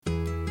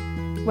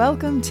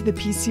Welcome to the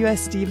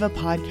PCOS Diva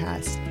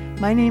podcast.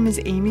 My name is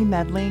Amy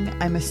Medling.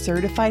 I'm a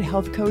certified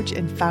health coach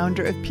and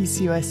founder of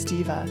PCOS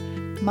Diva.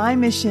 My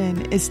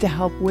mission is to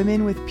help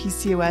women with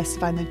PCOS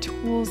find the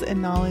tools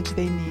and knowledge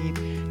they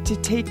need to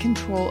take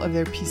control of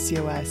their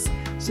PCOS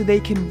so they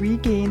can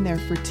regain their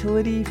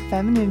fertility,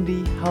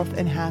 femininity, health,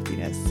 and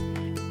happiness.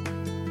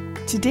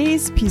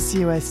 Today's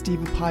PCOS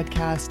Diva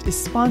podcast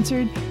is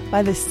sponsored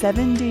by the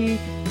 7-day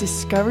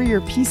Discover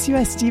Your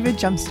PCOS Diva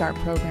Jumpstart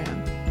program.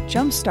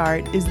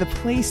 Jumpstart is the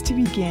place to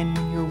begin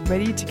when you're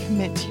ready to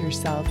commit to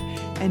yourself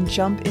and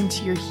jump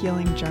into your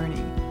healing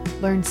journey.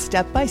 Learn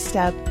step by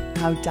step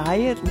how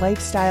diet,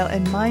 lifestyle,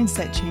 and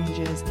mindset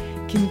changes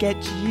can get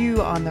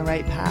you on the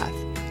right path.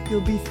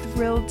 You'll be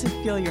thrilled to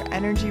feel your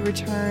energy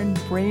return,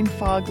 brain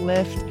fog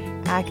lift,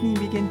 acne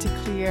begin to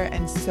clear,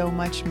 and so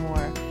much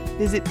more.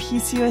 Visit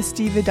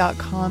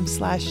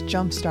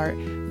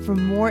PCOSdiva.com/jumpstart for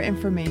more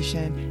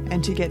information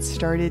and to get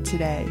started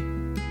today.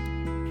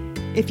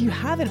 If you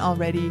haven't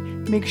already,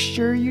 make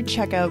sure you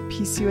check out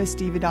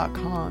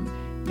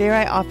PCOSdiva.com. There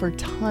I offer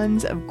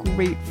tons of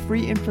great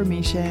free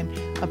information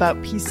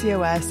about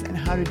PCOS and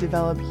how to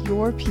develop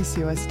your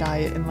PCOS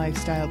diet and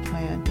lifestyle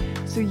plan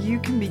so you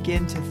can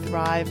begin to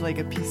thrive like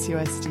a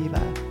PCOS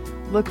diva.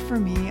 Look for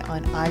me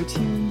on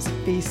iTunes,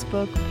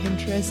 Facebook,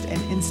 Pinterest,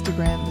 and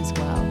Instagram as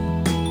well.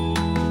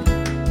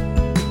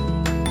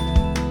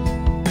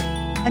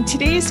 On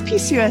today's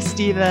PCOS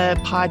Diva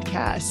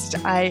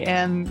podcast, I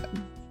am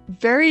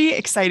very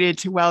excited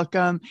to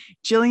welcome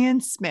Jillian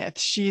Smith.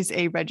 She's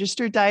a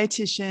registered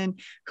dietitian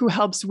who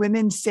helps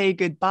women say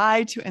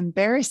goodbye to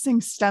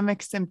embarrassing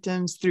stomach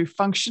symptoms through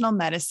functional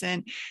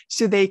medicine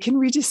so they can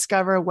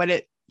rediscover what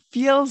it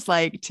feels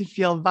like to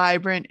feel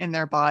vibrant in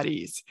their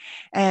bodies.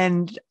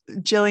 And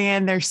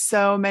Jillian, there's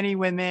so many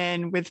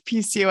women with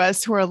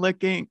PCOS who are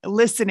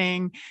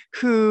listening,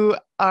 who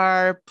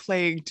are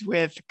plagued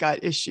with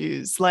gut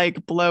issues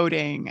like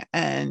bloating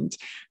and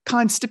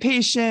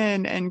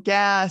constipation and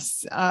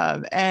gas.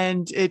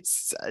 And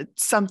it's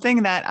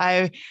something that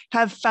I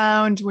have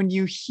found when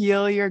you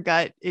heal your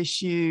gut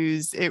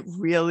issues, it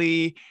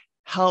really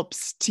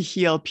helps to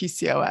heal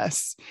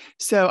PCOS.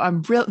 So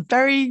I'm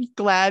very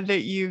glad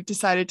that you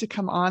decided to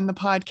come on the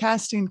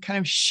podcast and kind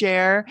of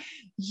share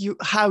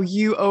how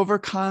you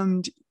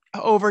overcame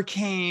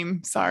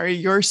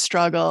your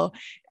struggle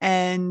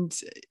and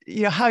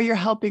how you're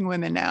helping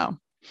women now.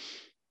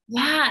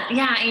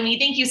 Yeah, Amy,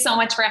 thank you so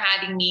much for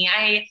having me.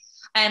 I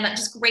am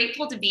just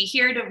grateful to be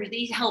here to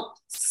really help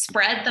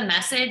spread the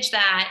message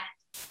that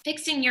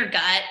fixing your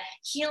gut,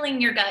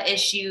 healing your gut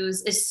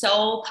issues is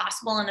so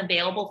possible and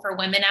available for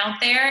women out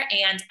there.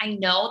 And I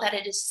know that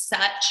it is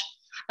such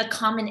a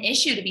common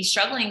issue to be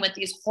struggling with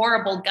these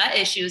horrible gut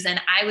issues. And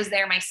I was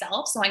there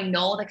myself, so I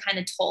know the kind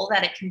of toll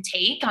that it can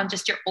take on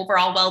just your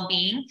overall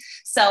well-being.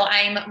 So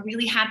I'm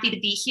really happy to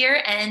be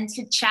here and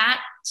to chat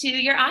to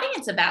your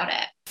audience about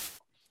it.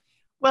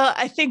 Well,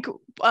 I think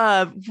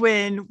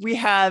when we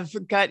have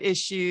gut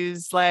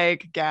issues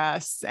like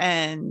gas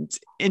and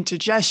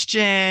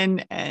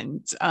indigestion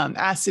and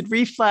acid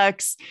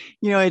reflux,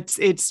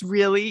 it's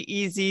really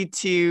easy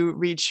to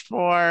reach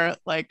for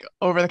like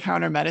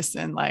over-the-counter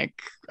medicine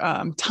like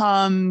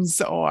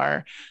Tums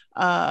or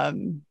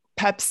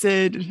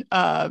Pepcid,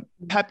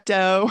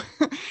 Pepto,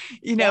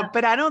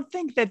 but I don't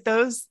think that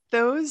those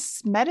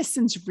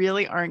medicines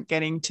really aren't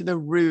getting to the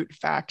root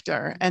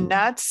factor. And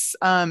that's,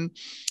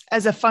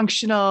 as a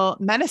functional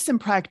medicine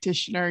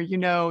practitioner,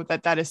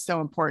 that is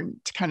so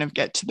important to kind of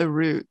get to the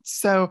root.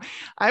 So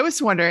I was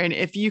wondering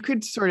if you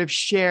could sort of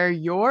share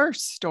your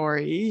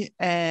story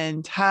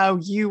and how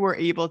you were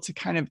able to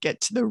kind of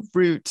get to the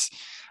root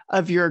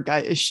of your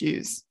gut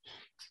issues.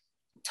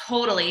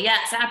 Totally.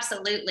 Yes,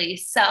 absolutely.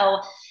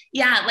 So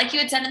yeah, like you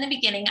had said in the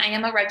beginning, I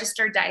am a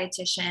registered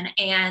dietitian.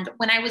 And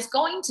when I was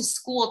going to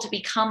school to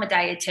become a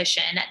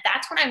dietitian,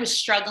 that's when I was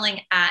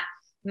struggling at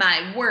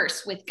my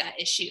worst with gut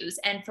issues.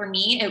 And for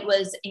me, it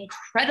was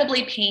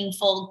incredibly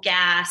painful,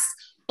 gas,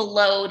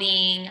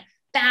 bloating,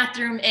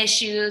 bathroom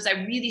issues. I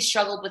really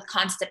struggled with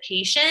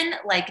constipation,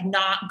 like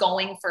not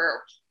going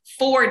for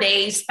 4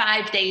 days,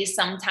 5 days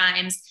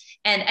sometimes.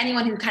 And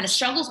anyone who kind of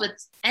struggles with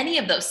any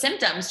of those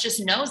symptoms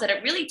just knows that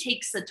it really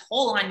takes a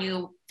toll on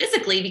you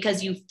physically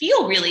because you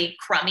feel really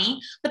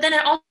crummy, but then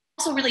it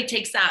also really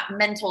takes that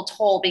mental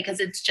toll because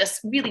it's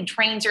just really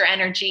drains your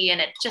energy and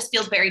it just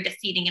feels very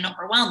defeating and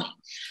overwhelming.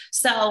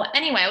 So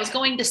anyway, I was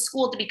going to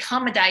school to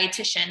become a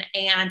dietitian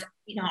and,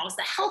 I was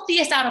the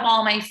healthiest out of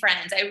all my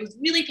friends. I was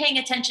really paying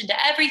attention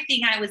to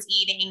everything I was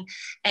eating.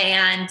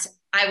 And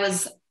I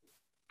was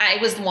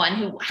the one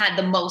who had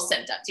the most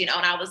symptoms, and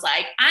I was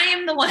like, I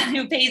am the one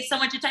who pays so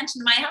much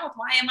attention to my health.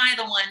 Why am I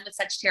the one with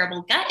such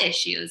terrible gut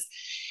issues?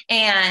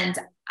 And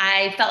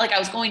I felt like I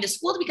was going to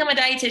school to become a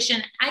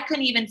dietitian. I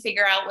couldn't even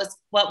figure out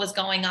what was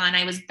going on.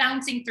 I was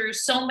bouncing through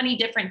so many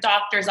different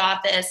doctors'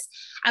 office.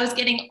 I was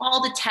getting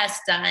all the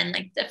tests done,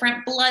 like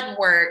different blood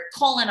work,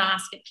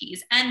 colonoscopies,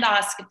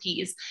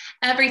 endoscopies.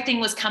 Everything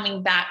was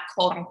coming back,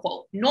 quote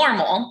unquote,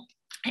 normal.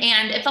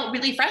 And it felt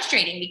really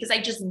frustrating because I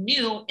just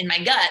knew in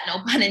my gut,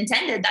 no pun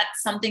intended, that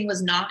something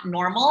was not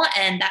normal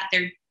and that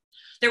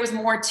there was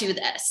more to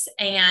this.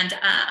 And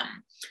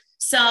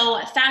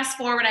so fast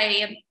forward,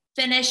 I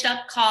finished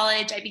up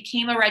college. I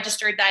became a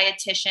registered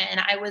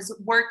dietitian. I was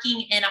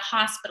working in a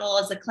hospital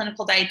as a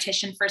clinical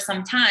dietitian for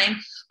some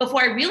time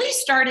before I really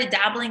started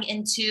dabbling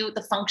into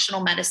the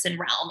functional medicine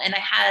realm. And I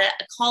had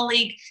a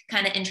colleague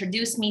kind of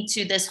introduce me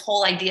to this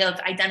whole idea of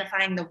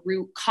identifying the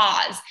root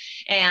cause.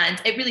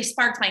 And it really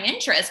sparked my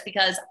interest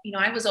because,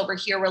 I was over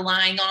here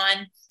relying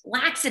on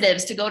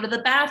laxatives to go to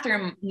the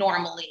bathroom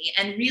normally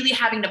and really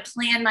having to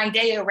plan my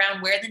day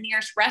around where the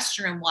nearest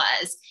restroom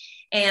was.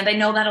 And I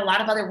know that a lot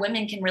of other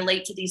women can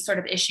relate to these sort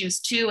of issues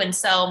too. And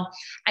so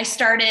I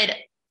started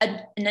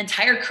an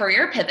entire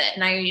career pivot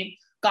and I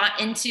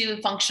got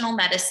into functional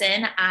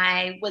medicine.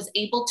 I was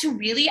able to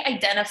really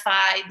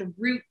identify the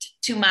root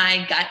to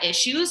my gut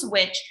issues,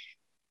 which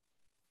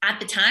at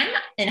the time,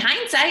 in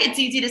hindsight, it's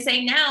easy to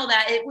say now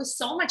that it was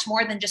so much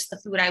more than just the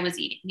food I was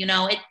eating.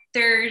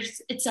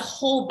 It's a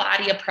whole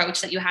body approach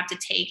that you have to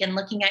take, and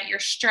looking at your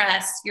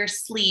stress, your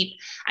sleep.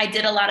 I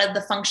did a lot of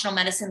the functional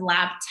medicine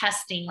lab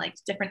testing, like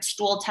different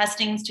stool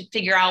testings to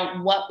figure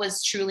out what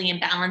was truly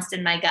imbalanced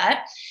in my gut.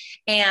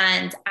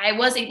 And I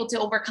was able to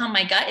overcome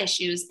my gut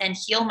issues and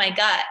heal my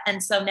gut.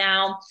 And so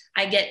now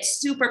I get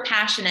super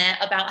passionate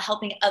about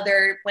helping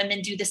other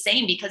women do the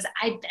same because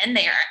I've been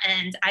there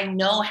and I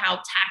know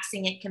how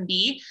taxing it can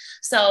be.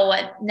 So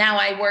now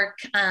I work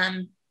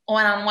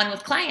one-on-one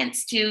with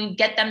clients to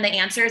get them the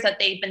answers that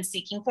they've been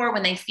seeking for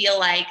when they feel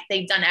like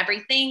they've done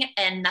everything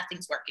and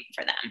nothing's working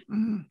for them.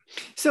 Mm-hmm.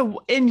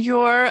 So in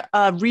your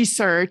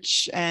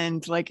research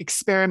and like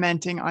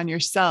experimenting on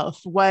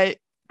yourself, what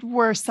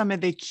were some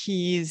of the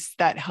keys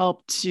that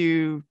helped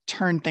to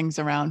turn things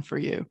around for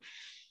you?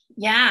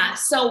 Yeah.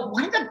 So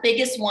one of the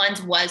biggest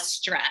ones was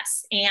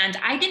stress. And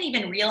I didn't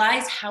even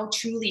realize how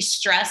truly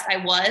stressed I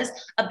was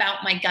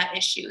about my gut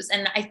issues.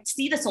 And I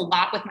see this a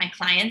lot with my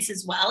clients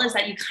as well, is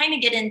that you kind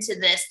of get into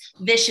this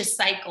vicious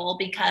cycle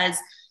because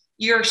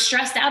you're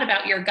stressed out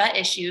about your gut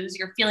issues,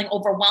 you're feeling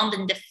overwhelmed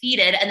and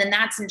defeated, and then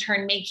that's in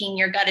turn making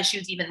your gut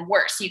issues even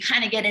worse. So you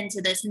kind of get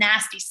into this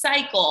nasty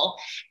cycle,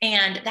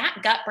 and that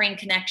gut-brain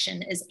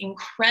connection is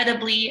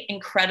incredibly,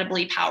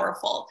 incredibly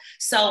powerful.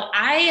 So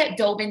I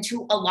dove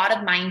into a lot of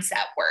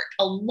mindset work,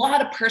 a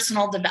lot of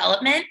personal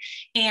development,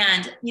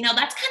 and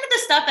that's kind of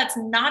the stuff that's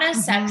not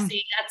as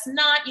sexy. That's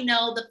not,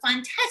 the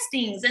fun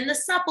testings and the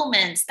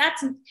supplements.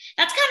 That's kind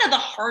of the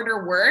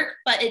harder work,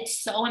 but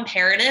it's so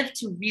imperative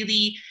to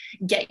really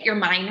get your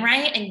mind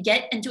right and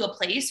get into a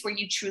place where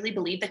you truly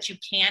believe that you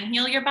can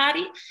heal your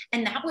body.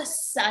 And that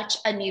was such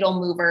a needle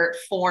mover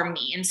for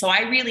me. And so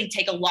I really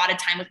take a lot of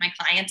time with my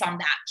clients on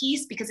that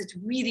piece because it's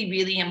really,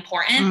 really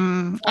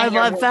important. I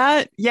love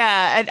that.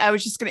 Yeah. And I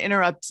was just going to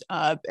interrupt.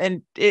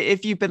 And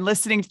if you've been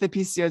listening to the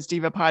PCOS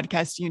Diva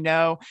podcast, you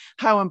know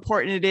how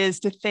important it is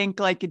to think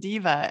like a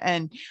diva.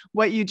 And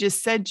what you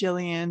just said,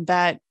 Jillian,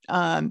 that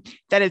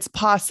it's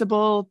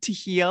possible to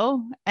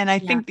heal. And I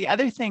think the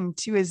other thing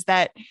too, is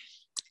that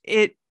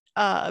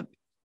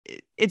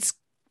it's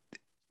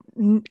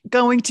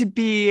going to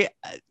be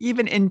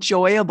even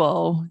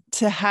enjoyable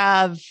to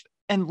have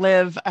and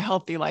live a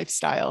healthy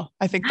lifestyle.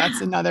 I think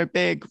that's another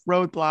big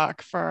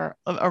roadblock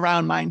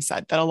around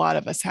mindset that a lot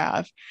of us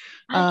have.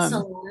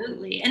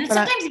 Absolutely. And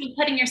sometimes even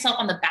putting yourself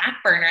on the back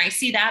burner. I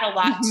see that a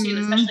lot too,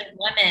 especially in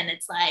women.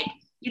 It's like,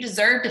 you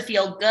deserve to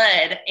feel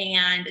good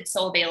and it's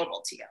so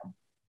available to you.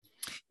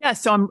 Yeah.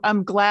 So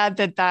I'm glad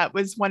that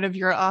was one of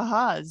your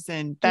ahas,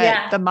 and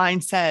that the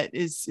mindset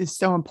is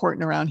so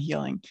important around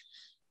healing.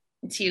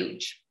 It's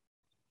huge.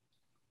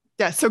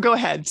 Yeah. So go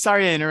ahead.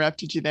 Sorry, I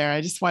interrupted you there.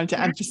 I just wanted to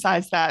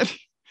emphasize that.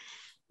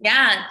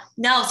 Yeah,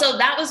 no. So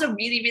that was a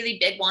really, really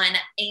big one.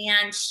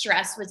 And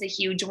stress was a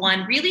huge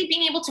one. Really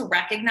being able to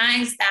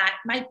recognize that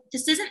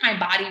this isn't my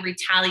body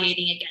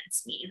retaliating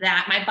against me,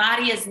 that my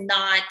body is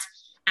not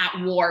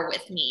at war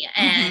with me,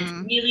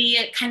 and really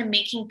kind of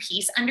making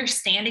peace,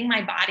 understanding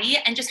my body,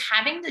 and just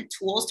having the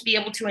tools to be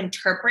able to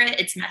interpret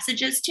its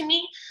messages to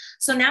me.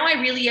 So now I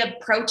really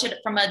approach it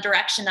from a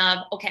direction of,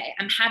 okay,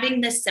 I'm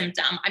having this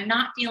symptom. I'm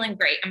not feeling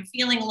great. I'm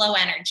feeling low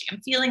energy. I'm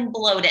feeling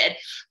bloated.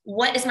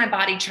 What is my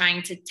body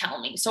trying to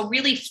tell me? So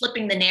really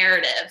flipping the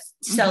narrative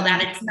so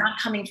that it's not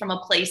coming from a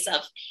place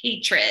of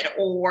hatred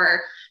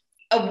or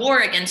a war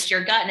against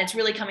your gut. And it's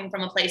really coming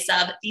from a place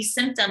of, these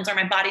symptoms are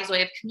my body's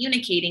way of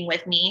communicating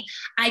with me.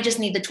 I just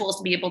need the tools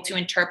to be able to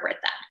interpret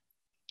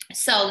them.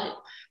 So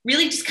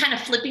really just kind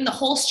of flipping the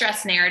whole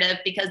stress narrative,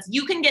 because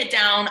you can get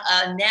down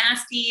a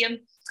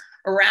nasty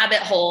rabbit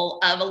hole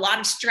of a lot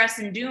of stress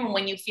and doom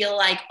when you feel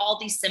like all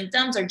these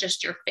symptoms are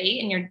just your fate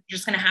and you're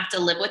just going to have to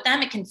live with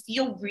them. It can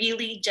feel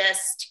really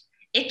just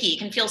icky. It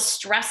can feel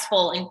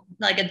stressful and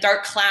like a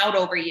dark cloud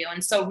over you.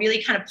 And so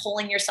really kind of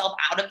pulling yourself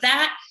out of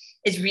that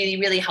is really,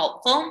 really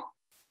helpful.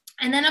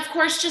 And then of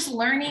course, just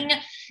learning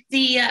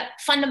the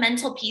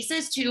fundamental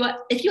pieces to,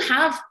 if you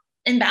have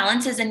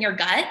imbalances in your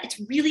gut, it's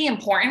really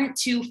important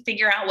to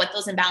figure out what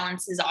those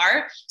imbalances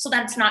are so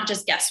that it's not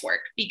just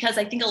guesswork. Because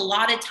I think a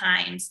lot of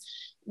times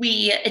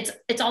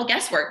it's all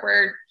guesswork.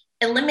 We're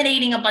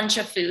eliminating a bunch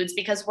of foods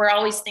because we're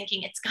always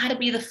thinking it's got to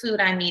be the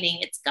food I'm eating.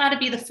 It's got to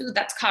be the food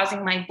that's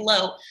causing my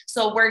bloat.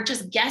 So we're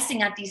just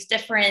guessing at these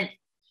different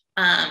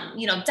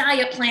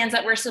diet plans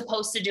that we're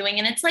supposed to doing.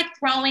 And it's like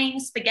throwing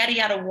spaghetti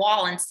at a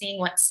wall and seeing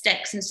what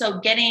sticks. And so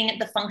getting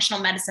the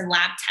functional medicine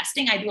lab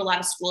testing, I do a lot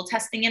of stool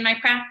testing in my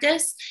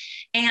practice.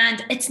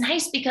 And it's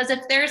nice because if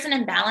there's an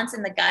imbalance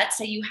in the gut,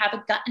 say you have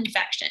a gut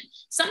infection,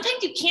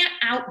 sometimes you can't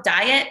out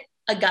diet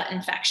a gut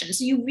infection.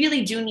 So you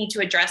really do need to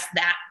address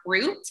that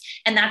root.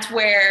 And that's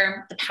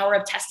where the power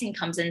of testing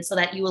comes in so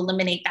that you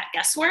eliminate that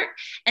guesswork.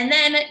 And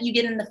then you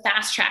get in the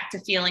fast track to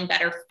feeling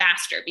better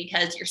faster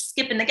because you're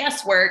skipping the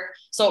guesswork.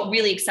 So it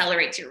really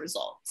accelerates your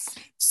results.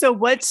 So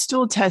what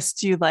stool test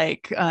do you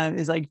like?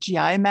 Is like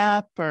GI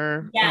map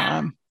or?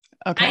 Yeah.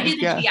 Okay. I do the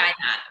GI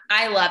map.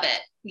 I love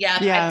it. Yeah.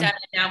 I've done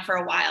it now for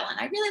a while and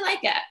I really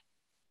like it.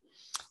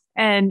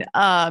 And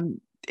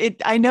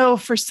I know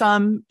for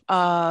some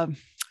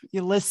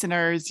your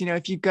listeners,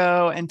 if you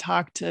go and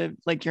talk to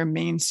like your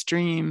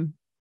mainstream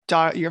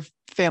your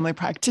family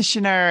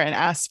practitioner and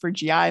ask for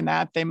GI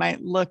map, they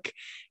might look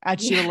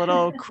at you a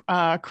little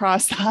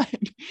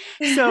cross-eyed.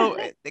 So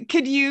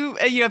could you,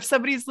 if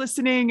somebody's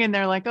listening and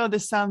they're like, oh,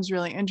 this sounds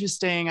really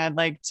interesting, I'd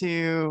like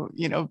to,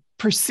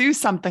 pursue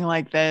something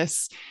like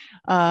this.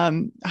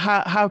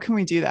 How can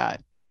we do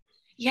that?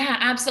 Yeah,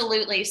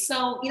 absolutely.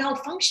 So,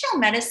 functional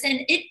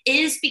medicine, it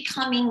is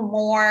becoming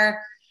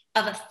more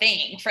of a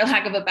thing, for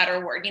lack of a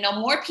better word.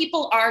 More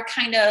people are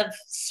kind of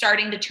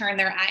starting to turn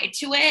their eye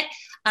to it.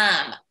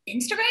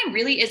 Instagram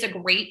really is a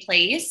great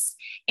place.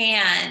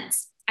 And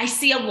I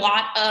see a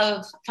lot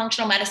of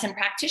functional medicine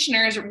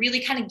practitioners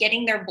really kind of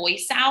getting their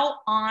voice out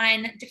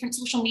on different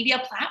social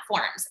media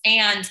platforms.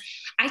 And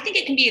I think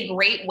it can be a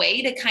great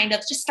way to kind of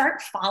just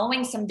start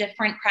following some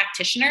different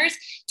practitioners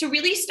to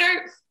really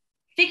start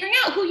figuring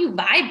out who you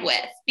vibe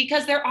with,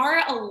 because there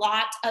are a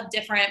lot of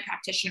different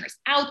practitioners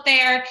out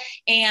there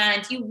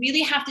and you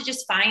really have to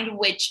just find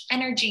which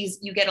energies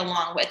you get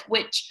along with,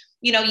 which,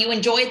 you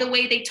enjoy the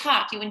way they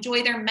talk, you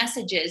enjoy their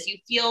messages, you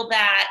feel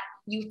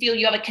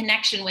you have a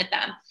connection with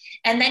them.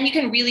 And then you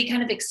can really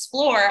kind of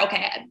explore,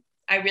 okay,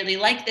 I really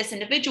like this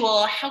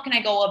individual. How can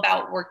I go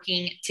about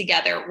working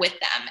together with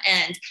them?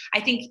 And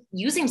I think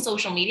using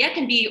social media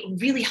can be a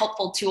really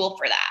helpful tool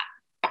for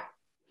that.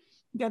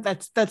 Yeah,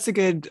 that's a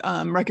good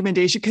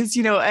recommendation because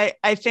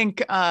I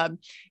think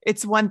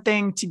it's one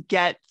thing to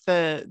get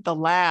the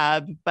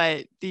lab,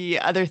 but the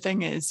other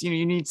thing is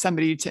you need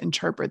somebody to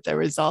interpret the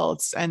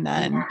results and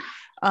then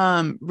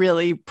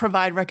really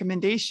provide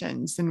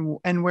recommendations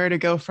and where to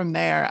go from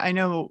there. I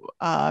know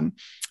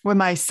when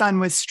my son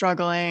was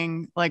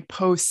struggling like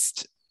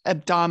post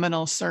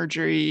abdominal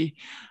surgery,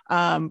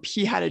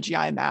 he had a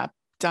GI map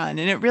done.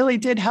 And it really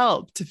did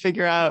help to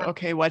figure out,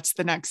 okay, what's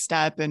the next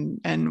step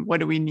and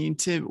what do we need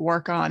to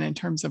work on in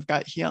terms of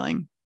gut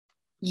healing?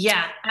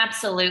 Yeah,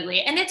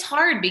 absolutely. And it's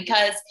hard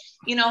because,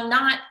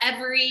 not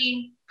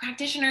every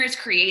practitioner is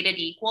created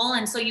equal.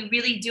 And so you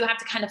really do have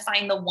to kind of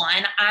find the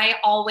one. I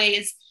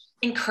always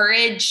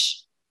encourage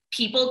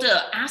people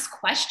to ask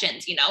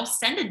questions,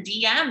 send a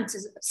DM to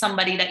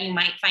somebody that you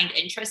might find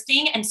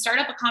interesting and start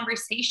up a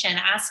conversation.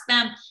 Ask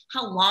them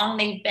how long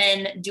they've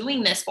been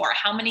doing this for,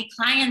 how many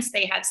clients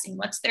they have seen,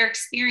 what's their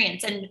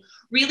experience, and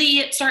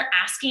really start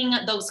asking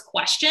those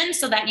questions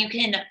so that you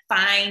can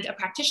find a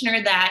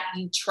practitioner that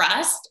you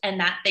trust and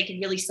that they can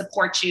really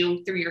support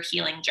you through your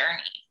healing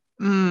journey.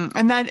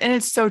 And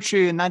it's so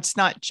true. And that's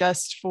not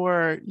just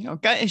for,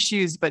 gut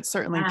issues, but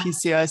certainly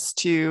PCOS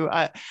too.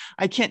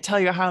 I can't tell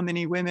you how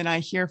many women I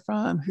hear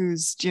from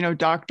whose,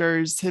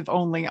 doctors have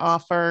only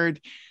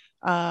offered,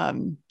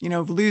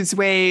 lose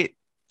weight,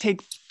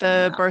 take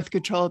the birth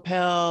control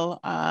pill,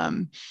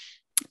 and,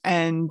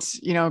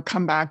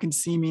 come back and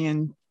see me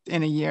in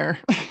a year.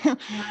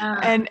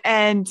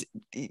 And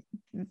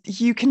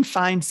you can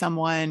find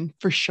someone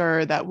for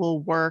sure that will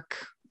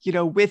work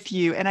with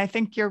you. And I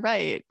think you're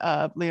right.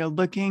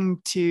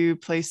 Looking to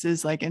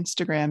places like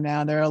Instagram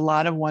now, there are a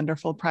lot of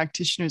wonderful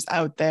practitioners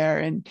out there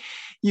and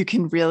you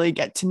can really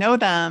get to know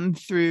them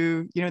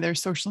through, their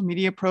social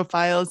media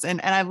profiles.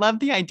 And I love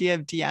the idea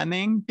of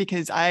DMing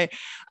because I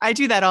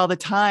do that all the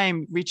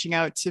time, reaching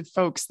out to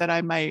folks that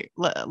I might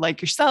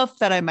like yourself,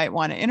 that I might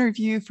want to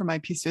interview for my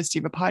PCOS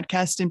Diva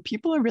podcast. And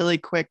people are really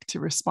quick to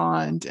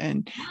respond.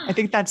 And I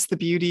think that's the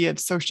beauty of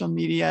social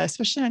media,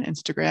 especially on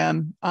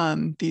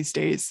Instagram these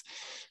days.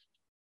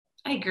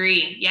 I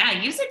agree. Yeah,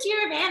 use it to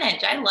your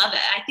advantage. I love it.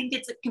 I think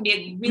it can be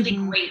a really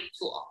great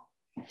tool.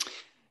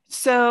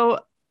 So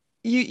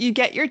you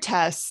get your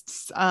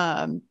tests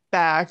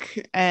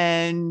back,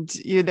 and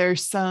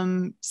there's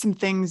some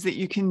things that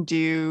you can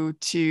do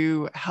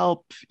to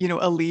help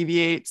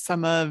alleviate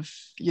some of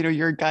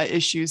your gut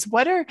issues.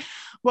 What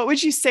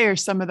would you say are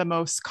some of the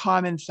most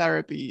common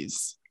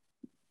therapies?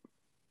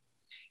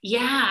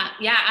 Yeah,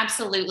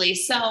 absolutely.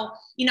 So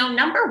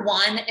number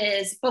one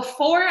is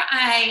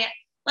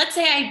let's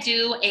say I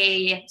do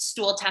a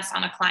stool test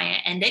on a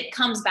client and it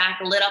comes back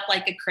lit up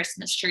like a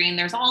Christmas tree and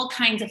there's all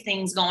kinds of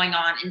things going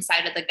on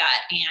inside of the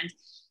gut. And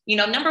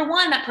number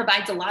one, that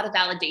provides a lot of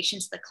validation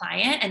to the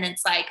client. And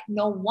it's like,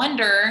 no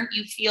wonder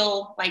you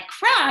feel like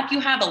crap. You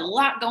have a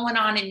lot going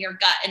on in your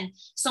gut. And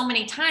so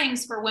many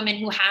times for women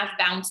who have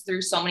bounced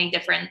through so many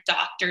different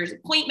doctor's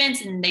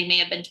appointments, and they may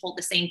have been told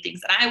the same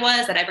things that I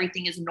was, that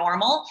everything is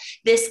normal,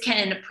 this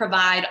can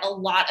provide a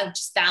lot of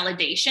just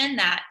validation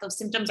that those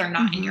symptoms are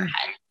not in your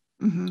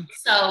head.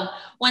 So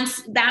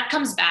once that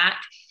comes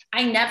back,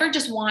 I never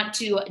just want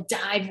to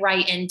dive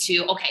right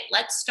into, okay,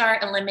 let's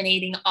start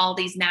eliminating all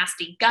these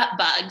nasty gut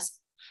bugs.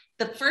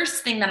 The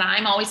first thing that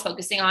I'm always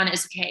focusing on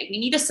is, okay, we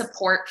need to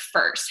support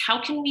first. How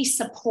can we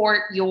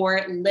support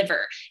your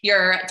liver,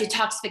 your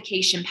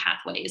detoxification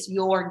pathways,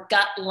 your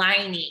gut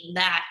lining,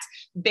 that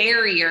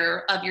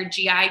barrier of your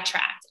GI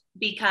tract?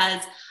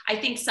 Because I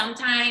think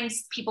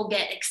sometimes people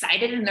get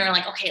excited and they're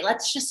like, okay,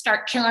 let's just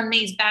start killing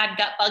these bad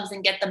gut bugs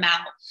and get them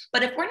out.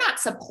 But if we're not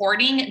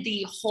supporting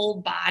the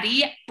whole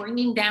body,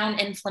 bringing down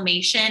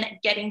inflammation,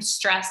 getting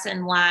stress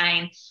in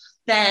line,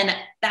 then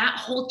that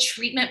whole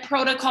treatment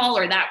protocol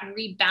or that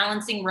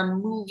rebalancing,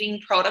 removing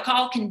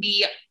protocol can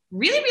be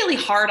really, really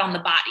hard on the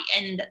body.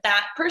 And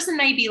that person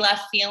may be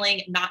left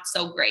feeling not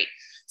so great.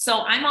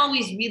 So I'm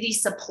always really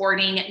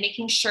supporting,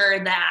 making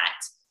sure that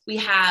we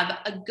have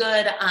a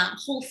good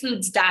whole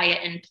foods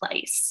diet in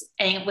place,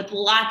 and with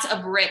lots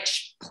of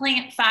rich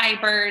plant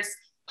fibers,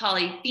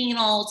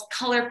 polyphenols,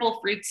 colorful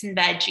fruits and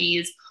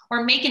veggies.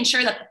 We're making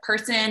sure that the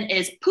person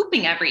is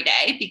pooping every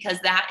day, because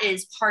that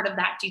is part of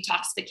that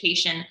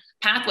detoxification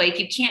pathway. If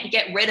you can't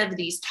get rid of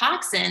these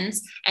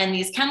toxins and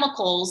these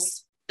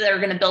chemicals, that are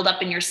going to build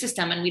up in your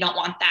system, and we don't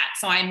want that.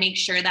 So I make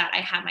sure that I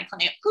have my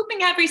client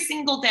pooping every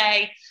single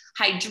day.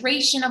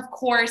 Hydration, of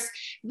course,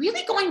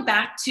 really going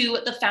back to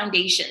the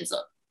foundations,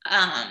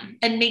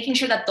 and making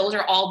sure that those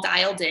are all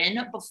dialed in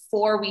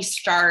before we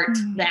start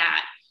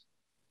that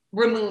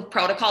remove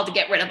protocol to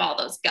get rid of all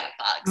those gut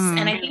bugs.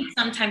 And I think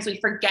sometimes we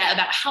forget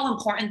about how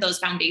important those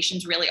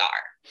foundations really are.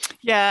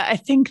 Yeah, I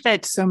think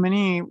that so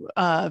many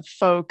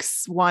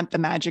folks want the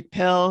magic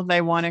pill.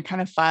 They want to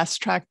kind of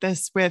fast track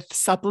this with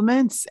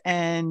supplements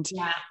and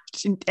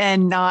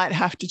not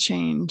have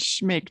to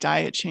make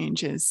diet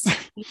changes.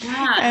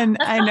 Yeah, and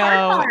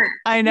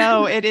I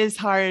know it is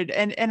hard.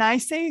 And I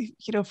say,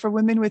 for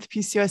women with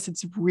PCOS,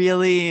 it's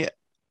really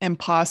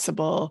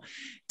impossible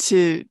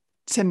to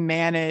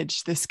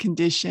manage this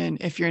condition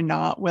if you're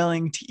not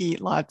willing to eat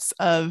lots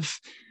of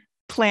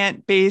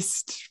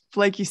plant-based,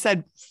 like you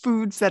said,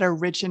 foods that are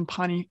rich in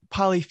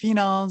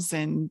polyphenols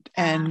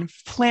and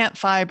plant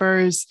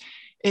fibers.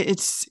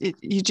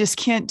 You just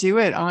can't do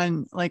it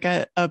on like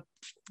a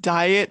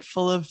diet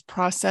full of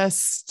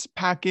processed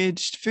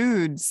packaged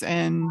foods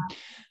and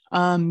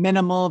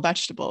minimal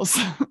vegetables.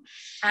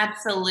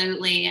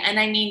 Absolutely. And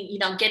I mean,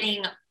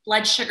 getting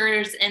blood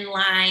sugars in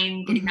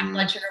line, getting that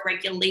blood sugar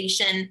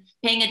regulation,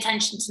 paying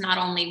attention to not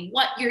only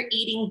what you're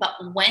eating, but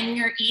when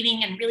you're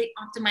eating, and really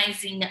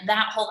optimizing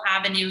that whole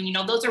avenue.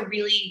 Those are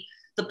really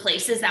the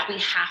places that we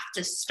have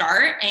to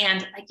start.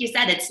 And like you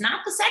said, it's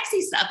not the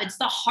sexy stuff, it's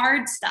the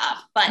hard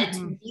stuff, but it's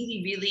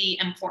really, really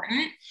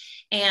important.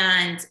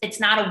 And it's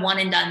not a one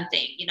and done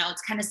thing.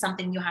 It's kind of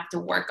something you have to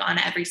work on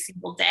every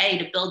single day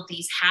to build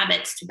these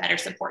habits to better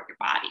support your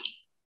body.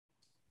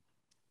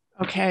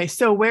 Okay.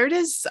 So where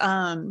does,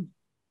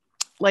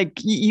 like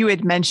you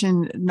had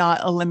mentioned,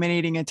 not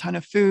eliminating a ton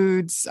of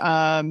foods,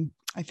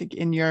 I think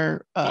in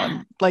your,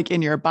 like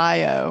in your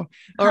bio,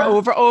 or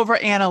over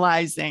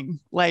analyzing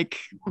like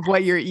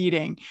what you're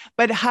eating,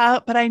 but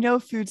I know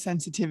food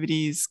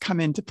sensitivities come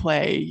into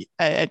play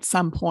at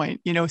some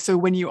point, so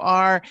when you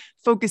are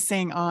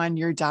focusing on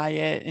your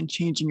diet and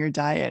changing your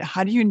diet,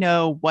 how do you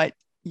know what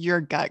your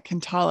gut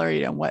can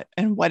tolerate and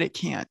what it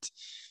can't?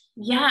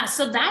 Yeah,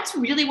 so that's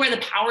really where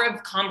the power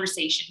of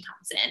conversation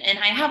comes in. And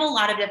I have a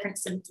lot of different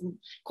symptom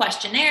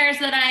questionnaires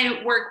that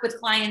I work with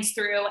clients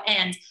through.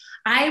 And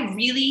I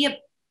really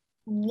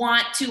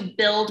want to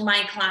build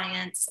my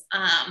clients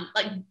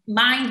like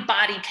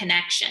mind-body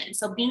connection.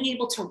 So being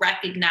able to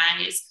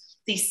recognize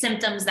these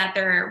symptoms that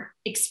they're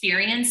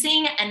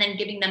experiencing and then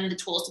giving them the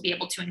tools to be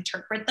able to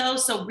interpret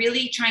those. So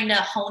really trying to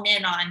hone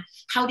in on,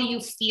 how do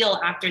you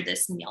feel after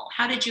this meal?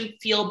 How did you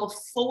feel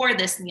before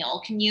this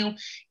meal? Can you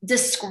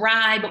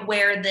describe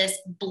where this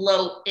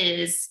bloat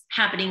is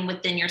happening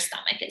within your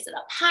stomach? Is it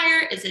up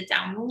higher? Is it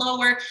down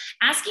lower?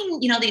 Asking,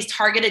 these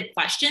targeted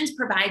questions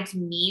provides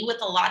me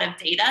with a lot of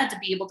data to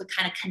be able to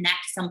kind of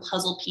connect some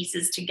puzzle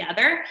pieces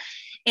together.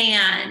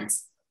 And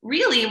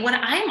really what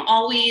I'm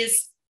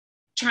always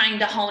trying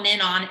to hone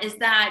in on is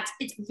that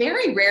it's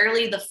very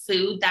rarely the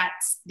food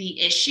that's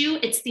the issue.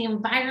 It's the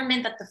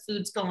environment that the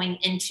food's going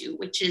into,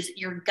 which is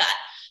your gut.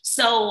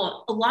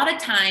 So a lot of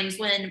times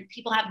when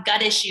people have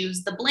gut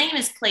issues, the blame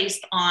is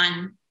placed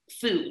on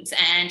foods,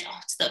 and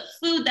it's the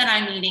food that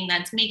I'm eating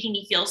that's making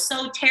me feel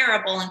so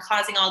terrible and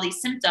causing all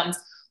these symptoms,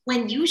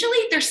 when usually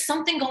there's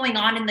something going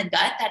on in the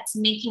gut that's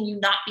making you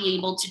not be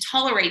able to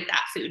tolerate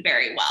that food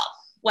very well,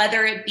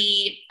 whether it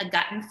be a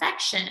gut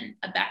infection,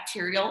 a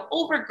bacterial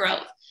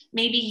overgrowth,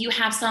 Maybe you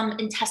have some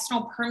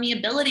intestinal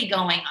permeability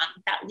going on,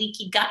 that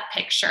leaky gut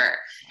picture.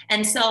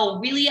 And so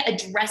really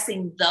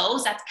addressing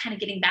those, that's kind of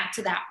getting back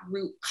to that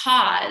root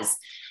cause.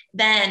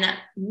 Then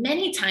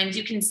many times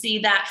you can see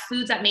that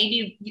foods that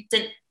maybe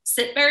didn't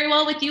sit very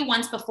well with you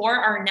once before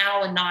are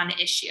now a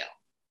non-issue.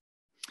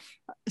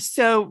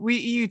 So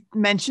you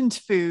mentioned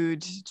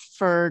food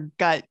for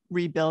gut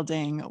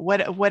rebuilding.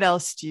 What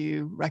else do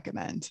you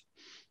recommend?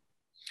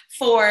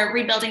 For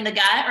rebuilding the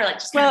gut, or like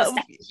just kind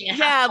of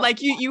yeah,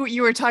 like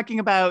you were talking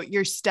about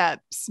your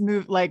steps,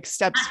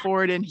 steps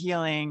forward in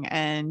healing,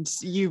 and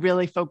you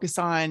really focus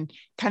on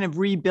kind of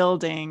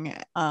rebuilding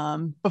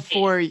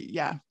before.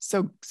 Yeah.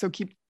 So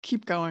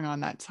keep going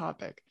on that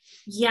topic.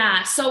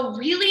 Yeah. So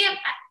really,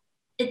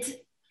 it's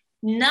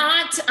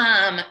not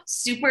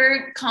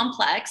super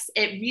complex.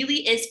 It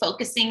really is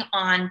focusing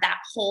on that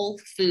whole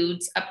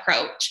foods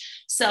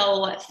approach.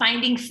 So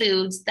finding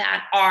foods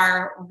that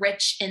are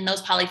rich in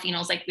those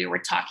polyphenols, like we were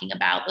talking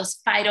about, those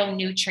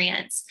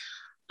phytonutrients,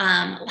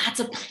 lots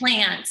of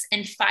plants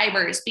and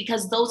fibers,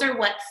 because those are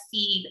what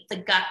feed the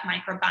gut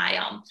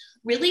microbiome.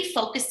 Really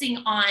focusing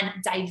on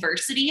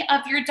diversity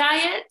of your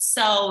diet.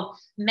 So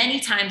many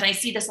times I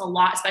see this a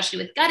lot, especially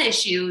with gut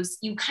issues,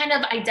 you kind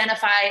of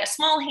identify a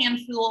small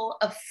handful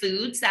of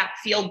foods that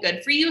feel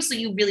good for you. So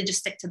you really just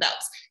stick to those.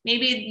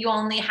 Maybe you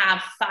only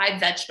have 5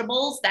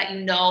 vegetables that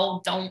you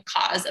know don't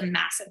cause a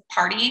massive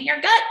party in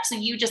your gut. So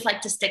you just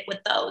like to stick with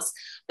those.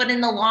 But in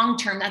the long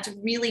term, that's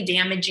really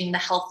damaging the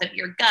health of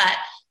your gut,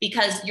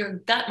 because your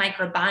gut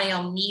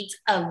microbiome needs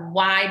a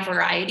wide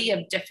variety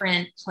of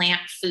different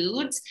plant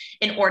foods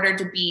in order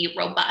to be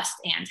robust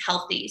and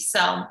healthy.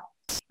 So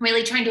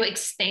really trying to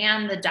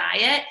expand the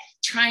diet,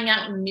 trying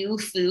out new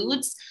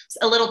foods.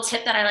 A little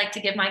tip that I like to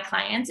give my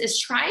clients is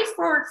try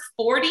for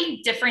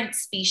 40 different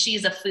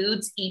species of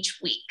foods each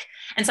week.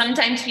 And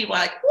sometimes people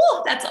are like,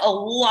 oh, that's a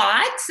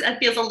lot. That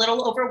feels a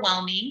little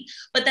overwhelming.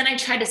 But then I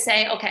try to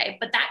say, okay,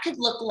 but that could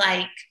look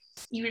like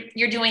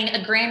you're doing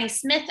a Granny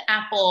Smith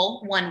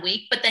apple one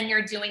week, but then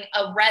you're doing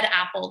a red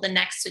apple the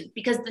next week,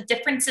 because the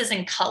differences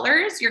in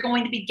colors, you're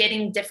going to be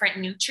getting different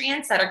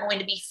nutrients that are going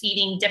to be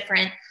feeding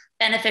different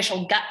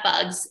beneficial gut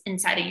bugs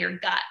inside of your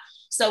gut.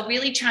 So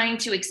really trying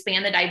to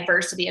expand the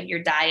diversity of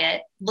your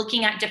diet,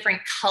 looking at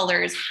different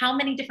colors. How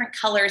many different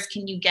colors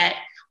can you get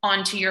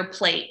onto your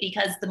plate?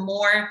 Because the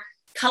more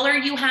color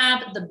you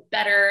have, the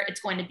better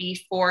it's going to be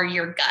for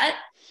your gut.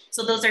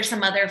 So those are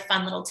some other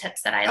fun little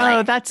tips that I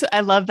like. Oh,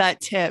 I love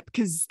that tip,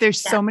 because there's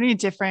so many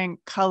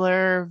different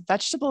color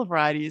vegetable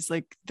varieties.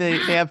 Like they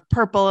have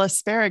purple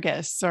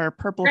asparagus or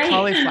purple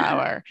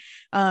cauliflower.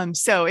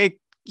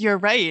 You're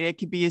right. It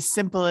could be as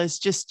simple as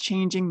just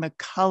changing the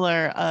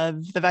color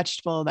of the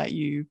vegetable that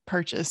you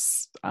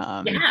purchase.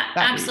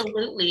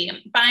 Absolutely.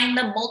 Week. Buying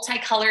the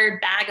multicolored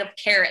bag of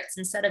carrots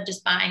instead of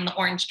just buying the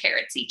orange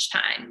carrots each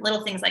time.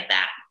 Little things like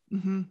that.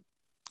 Mm-hmm.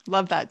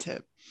 Love that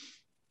tip.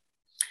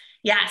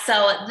 Yeah. So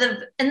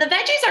the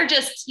veggies are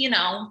just,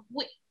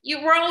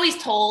 we're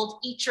always told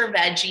eat your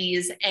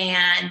veggies,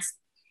 and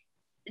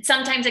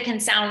sometimes it can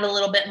sound a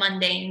little bit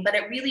mundane, but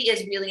it really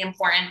is really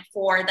important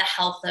for the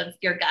health of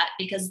your gut,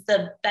 because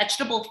the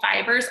vegetable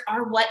fibers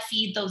are what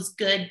feed those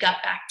good gut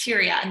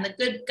bacteria. And the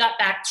good gut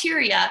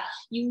bacteria,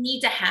 you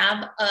need to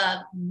have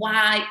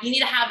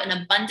an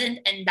abundant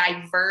and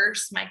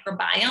diverse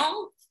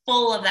microbiome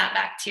full of that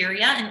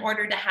bacteria in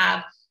order to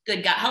have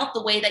good gut health.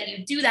 The way that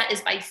you do that is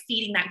by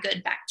feeding that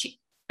good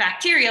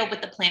bacteria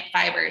with the plant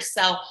fibers.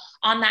 So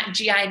on that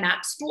GI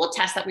map stool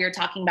test that we were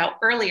talking about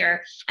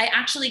earlier, I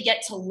actually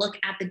get to look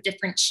at the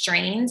different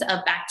strains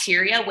of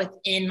bacteria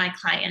within my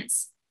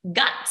clients'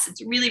 guts.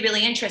 It's really,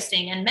 really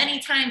interesting. And many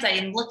times I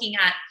am looking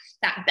at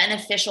that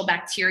beneficial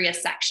bacteria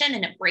section,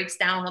 and it breaks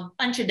down a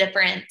bunch of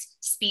different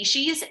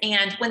species.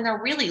 And when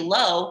they're really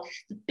low,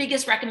 the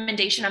biggest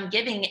recommendation I'm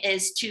giving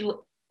is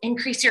to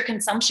increase your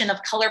consumption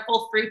of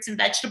colorful fruits and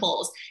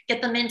vegetables,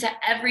 get them into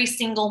every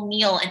single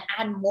meal, and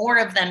add more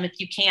of them if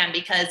you can,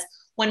 because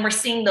when we're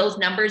seeing those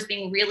numbers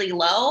being really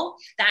low,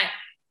 that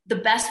the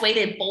best way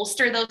to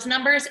bolster those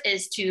numbers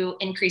is to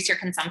increase your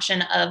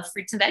consumption of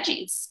fruits and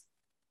veggies.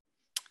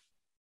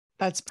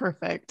 That's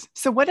perfect.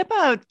 So what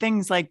about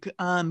things like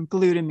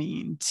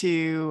glutamine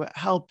to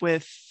help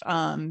with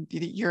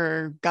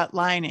your gut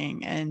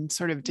lining and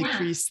sort of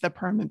decrease the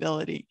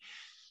permeability?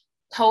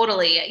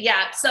 Totally.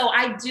 Yeah. So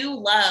I do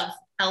love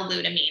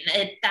L-glutamine.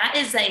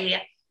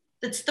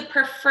 It's the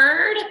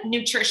preferred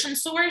nutrition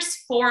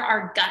source for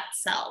our gut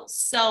cells.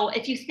 So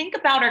if you think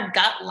about our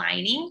gut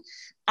lining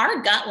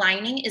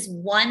is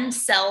one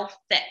cell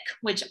thick,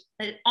 which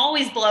it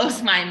always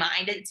blows my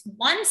mind. It's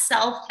one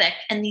cell thick,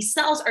 and these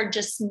cells are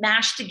just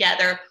smashed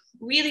together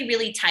really,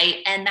 really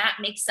tight. And that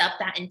makes up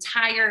that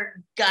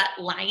entire gut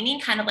lining,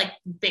 kind of like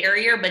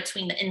barrier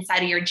between the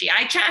inside of your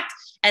GI tract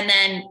and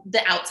then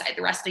the outside,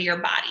 the rest of your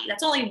body.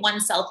 That's only one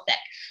cell thick.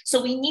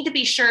 So we need to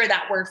be sure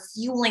that we're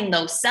fueling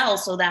those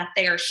cells so that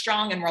they are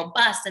strong and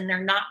robust, and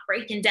they're not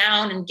breaking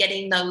down and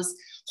getting those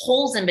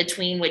holes in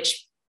between,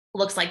 which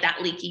looks like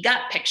that leaky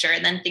gut picture.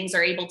 And then things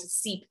are able to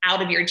seep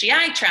out of your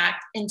GI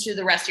tract into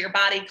the rest of your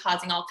body,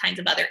 causing all kinds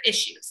of other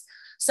issues.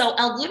 So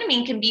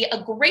L-glutamine can be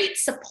a great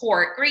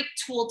support, great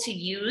tool to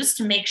use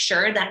to make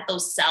sure that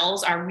those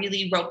cells are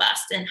really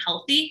robust and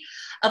healthy.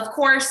 Of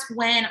course,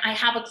 when I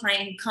have a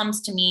client who comes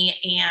to me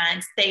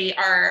and they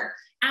are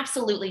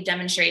absolutely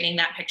demonstrating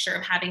that picture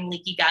of having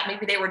leaky gut,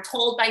 maybe they were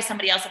told by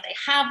somebody else that they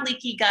have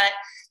leaky gut.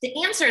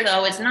 The answer,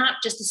 though, is not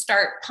just to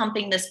start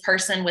pumping this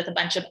person with a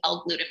bunch of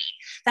L-glutamine.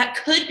 That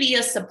could be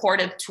a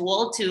supportive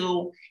tool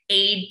to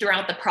aid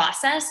throughout the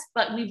process,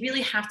 but we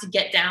really have to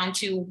get down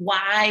to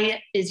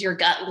why is your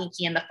gut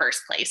leaky in the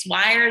first place?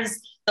 Why are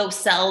those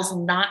cells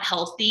not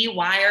healthy?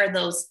 Why are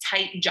those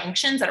tight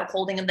junctions that are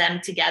holding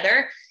them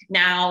together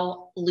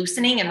now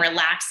loosening and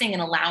relaxing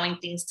and allowing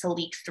things to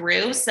leak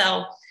through?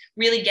 So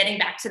really getting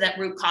back to that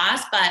root cause,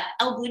 but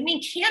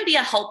L-glutamine can be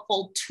a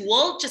helpful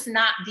tool, just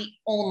not the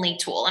only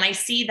tool. And I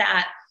see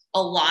that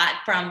a lot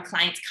from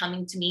clients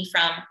coming to me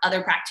from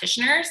other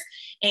practitioners,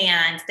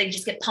 and they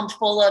just get pumped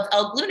full of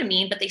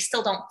L-glutamine, but they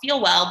still don't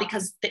feel well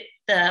because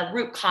the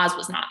root cause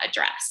was not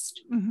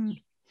addressed. Mm-hmm.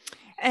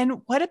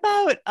 And what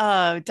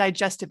about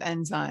digestive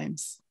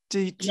enzymes?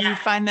 Do you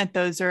find that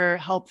those are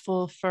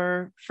helpful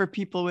for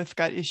people with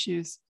gut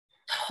issues?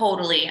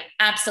 Totally.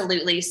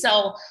 Absolutely.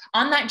 So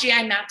on that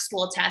GI map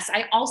stool test,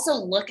 I also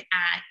look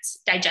at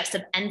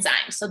digestive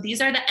enzymes. So these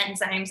are the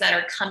enzymes that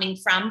are coming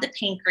from the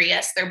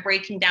pancreas. They're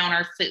breaking down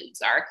our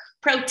foods, our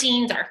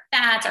proteins, our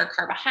fats, our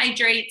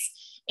carbohydrates.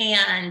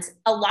 And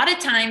a lot of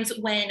times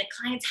when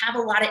clients have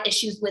a lot of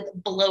issues with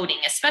bloating,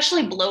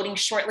 especially bloating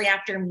shortly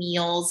after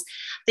meals,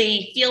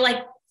 they feel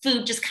like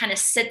food just kind of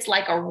sits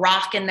like a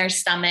rock in their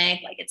stomach,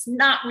 like it's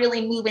not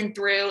really moving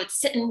through, it's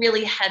sitting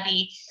really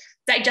heavy.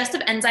 Digestive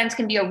enzymes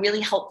can be a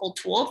really helpful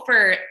tool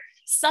for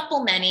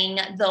supplementing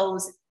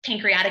those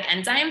pancreatic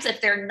enzymes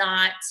if they're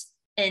not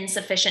in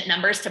sufficient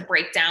numbers to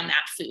break down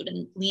that food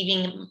and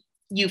leaving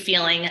you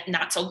feeling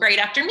not so great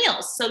after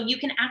meals. So you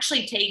can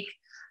actually take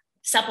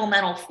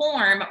supplemental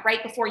form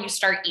right before you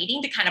start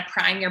eating to kind of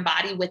prime your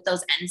body with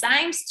those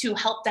enzymes to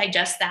help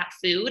digest that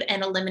food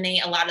and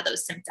eliminate a lot of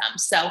those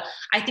symptoms. So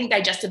I think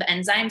digestive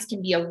enzymes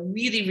can be a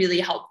really,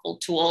 really helpful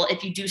tool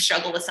if you do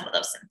struggle with some of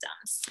those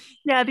symptoms.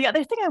 Yeah. The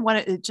other thing I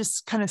wanted, it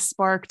just kind of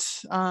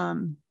sparked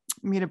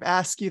me to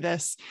ask you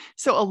this.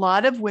 So a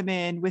lot of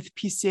women with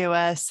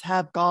PCOS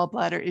have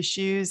gallbladder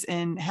issues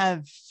and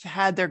have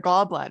had their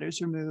gallbladders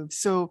removed.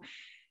 So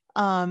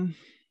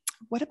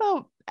what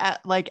about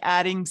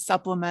adding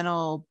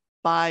supplemental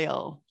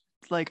bile,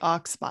 like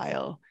ox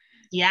bile?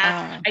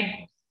 Yeah,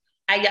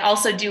 I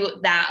also do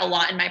that a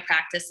lot in my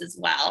practice as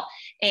well.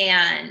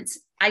 And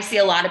I see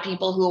a lot of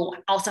people who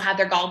also have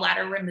their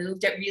gallbladder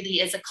removed. It really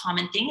is a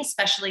common thing,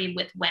 especially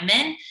with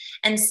women.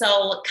 And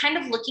so kind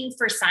of looking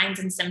for signs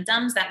and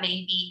symptoms that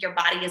maybe your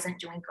body isn't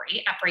doing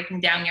great at breaking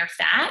down your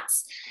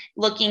fats,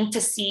 looking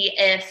to see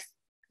if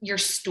your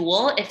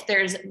stool, if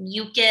there's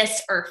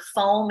mucus or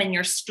foam in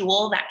your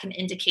stool that can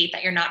indicate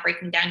that you're not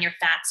breaking down your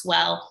fats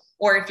well,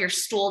 or if your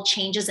stool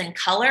changes in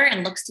color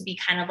and looks to be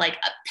kind of like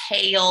a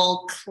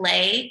pale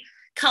clay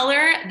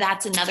color,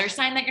 that's another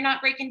sign that you're not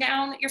breaking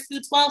down your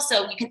foods well.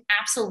 So you can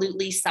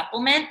absolutely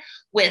supplement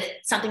with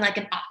something like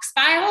an ox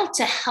bile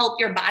to help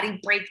your body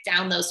break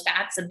down those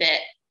fats a bit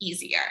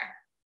easier.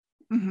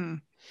 Mm-hmm.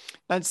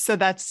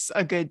 That's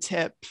a good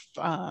tip.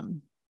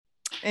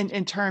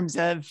 In terms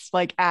of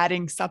like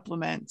adding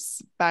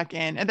supplements back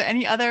in. Are there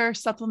any other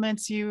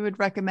supplements you would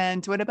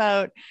recommend? What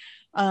about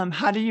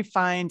how do you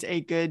find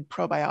a good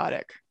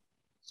probiotic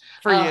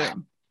for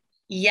you?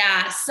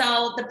 Yeah.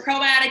 So the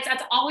probiotics,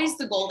 that's always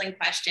the golden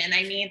question.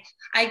 I mean,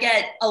 I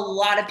get a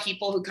lot of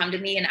people who come to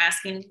me and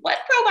asking, what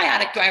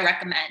probiotic do I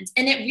recommend?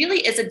 And it really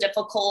is a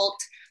difficult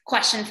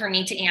question for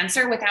me to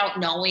answer without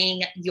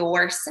knowing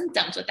your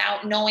symptoms,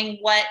 without knowing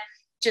what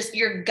just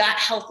your gut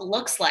health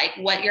looks like,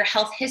 what your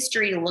health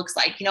history looks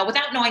like,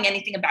 without knowing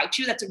anything about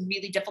you. That's a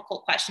really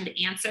difficult question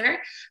to answer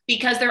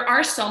because there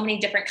are so many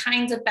different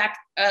kinds of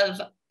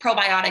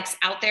probiotics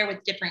out there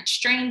with different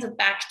strains of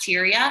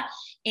bacteria,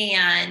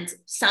 and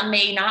some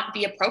may not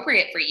be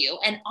appropriate for you.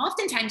 And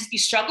oftentimes, if you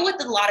struggle with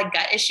a lot of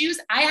gut issues,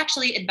 I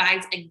actually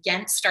advise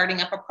against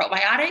starting up a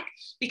probiotic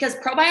because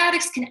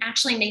probiotics can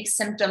actually make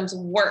symptoms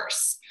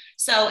worse.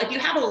 So if you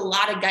have a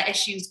lot of gut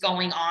issues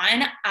going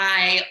on,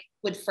 I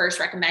would first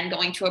recommend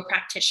going to a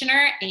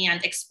practitioner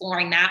and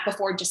exploring that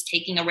before just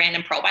taking a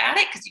random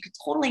probiotic, because you could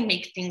totally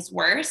make things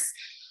worse.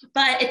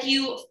 But if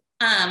you,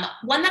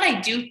 one that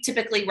I do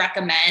typically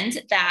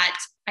recommend that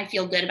I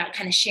feel good about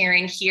kind of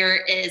sharing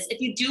here is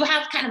if you do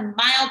have kind of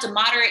mild to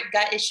moderate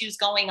gut issues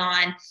going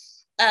on,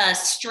 a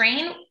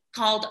strain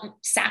called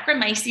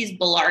Saccharomyces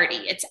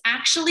boulardii. It's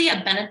actually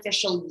a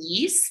beneficial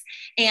yeast,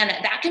 and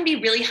that can be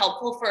really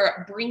helpful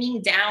for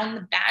bringing down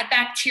the bad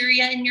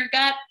bacteria in your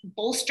gut,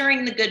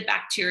 bolstering the good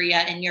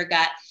bacteria in your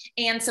gut,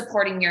 and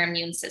supporting your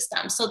immune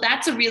system. So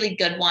that's a really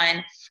good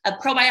one. A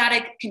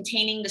probiotic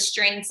containing the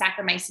strain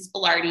Saccharomyces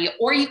boulardii,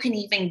 or you can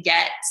even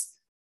get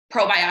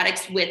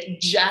probiotics with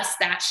just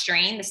that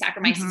strain, the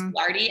Saccharomyces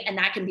boulardii, and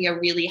that can be a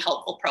really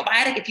helpful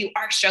probiotic if you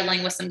are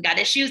struggling with some gut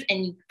issues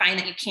and you find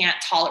that you can't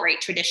tolerate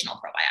traditional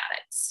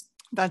probiotics.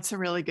 That's a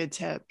really good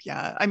tip.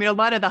 Yeah. I mean, a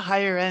lot of the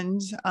higher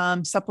end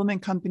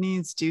supplement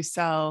companies do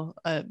sell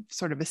a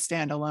sort of a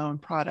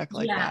standalone product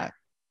like Yeah. that.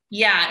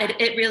 Yeah,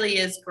 it really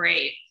is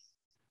great.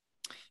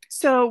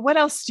 So, what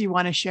else do you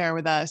want to share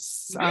with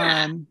us?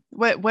 Yeah.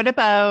 What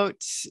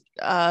about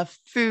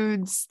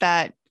foods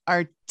that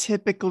are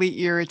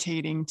typically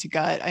irritating to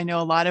gut? I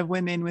know a lot of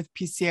women with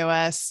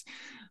PCOS,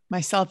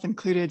 myself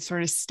included,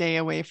 sort of stay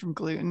away from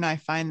gluten. I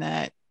find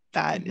that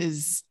that Mhm.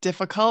 is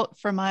difficult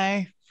for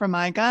my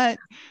gut.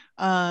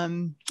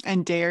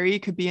 And dairy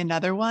could be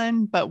another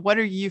one. But what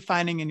are you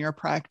finding in your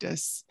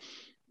practice?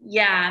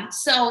 Yeah,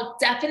 so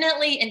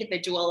definitely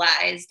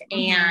individualized,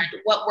 and Hmm.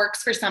 what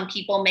works for some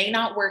people may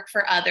not work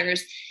for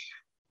others.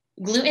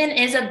 Gluten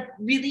is a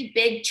really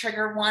big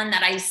trigger one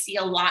that I see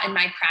a lot in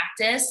my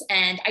practice,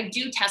 and I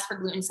do test for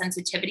gluten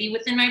sensitivity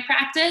within my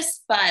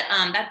practice, but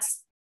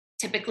that's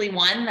typically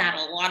one that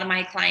a lot of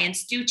my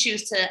clients do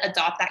choose to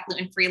adopt that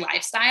gluten-free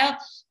lifestyle,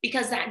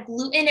 because that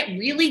gluten, it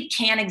really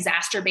can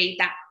exacerbate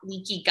that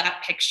leaky gut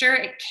picture.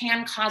 It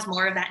can cause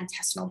more of that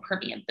intestinal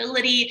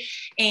permeability.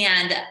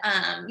 And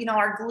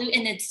our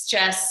gluten, it's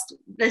just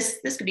this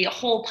could be a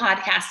whole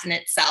podcast in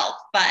itself,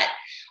 but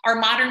our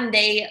modern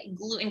day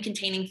gluten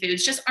containing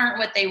foods just aren't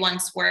what they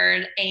once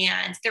were,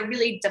 and they're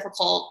really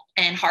difficult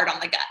and hard on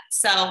the gut.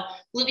 So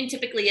gluten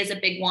typically is a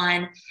big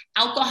one.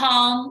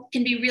 Alcohol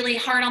can be really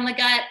hard on the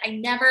gut. I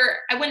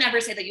would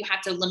never say that you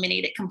have to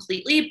eliminate it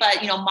completely,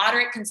 but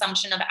moderate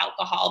consumption of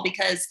alcohol,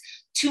 because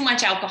too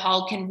much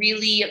alcohol can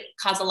really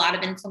cause a lot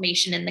of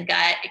inflammation in the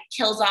gut. It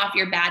kills off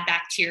your bad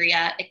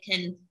bacteria. It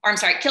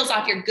kills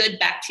off your good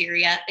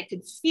bacteria. It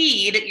could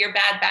feed your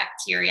bad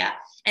bacteria,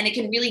 and it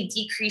can really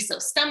decrease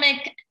those stomach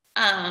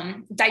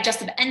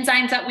digestive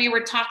enzymes that we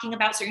were talking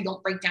about, so you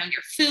don't break down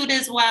your food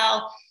as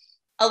well.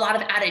 A lot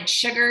of added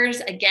sugars,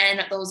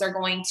 again, those are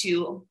going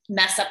to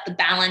mess up the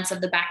balance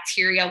of the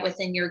bacteria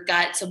within your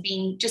gut. So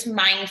being just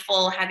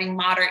mindful, having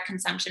moderate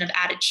consumption of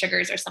added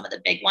sugars are some of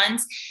the big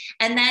ones.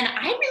 And then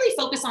I really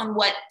focus on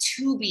what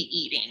to be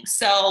eating.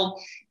 So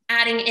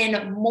adding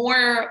in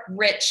more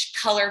rich,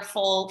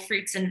 colorful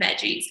fruits and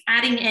veggies,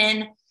 adding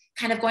in,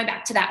 kind of going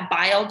back to that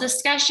bile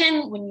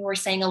discussion when you were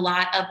saying a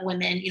lot of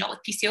women, with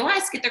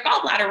PCOS get their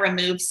gallbladder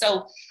removed.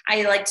 So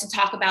I like to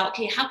talk about,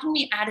 okay, how can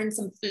we add in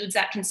some foods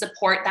that can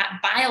support that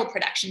bile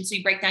production so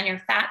you break down your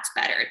fats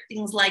better?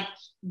 Things like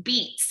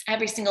beets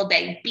every single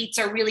day. Beets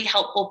are really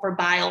helpful for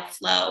bile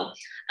flow.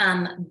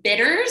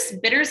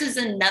 Bitters is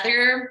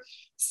another,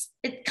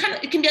 it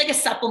can be like a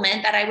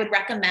supplement that I would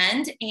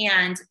recommend,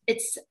 and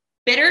it's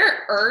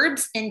bitter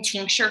herbs in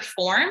tincture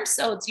form.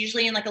 So it's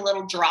usually in like a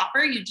little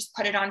dropper. You just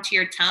put it onto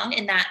your tongue,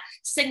 and that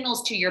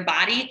signals to your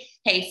body,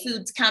 hey,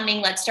 food's coming.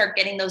 Let's start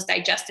getting those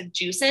digestive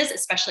juices,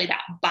 especially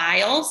that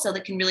bile. So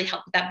that can really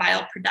help with that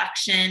bile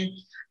production.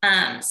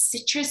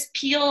 Citrus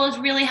peel is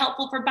really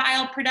helpful for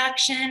bile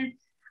production.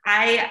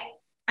 I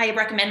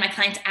recommend my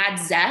clients add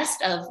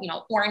zest of,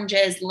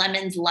 oranges,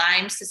 lemons,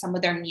 limes to some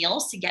of their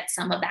meals to get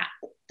some of that,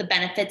 the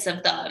benefits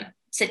of the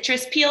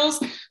citrus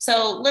peels.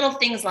 So little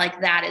things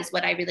like that is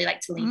what I really like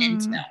to lean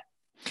into.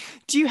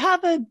 Do you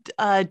have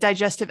a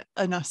digestive,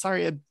 no,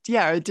 sorry,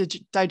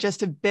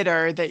 digestive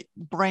bitter that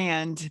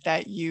brand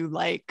that you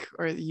like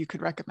or you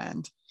could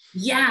recommend?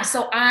 Yeah,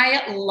 so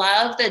I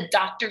love the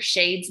Dr.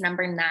 Shades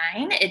number 9.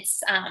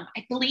 It's,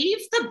 I believe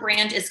the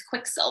brand is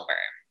Quicksilver.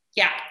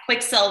 Yeah,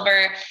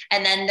 Quicksilver.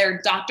 And then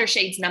their Dr.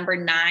 Shades number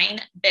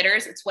 9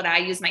 bitters. It's what I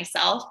use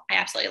myself. I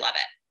absolutely love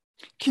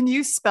it. Can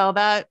you spell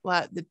that,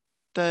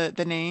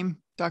 the name,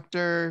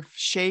 Dr.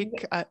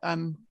 Shake?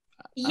 I'm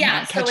Yeah,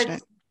 not so catching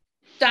it's it.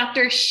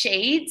 Dr.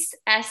 Shades,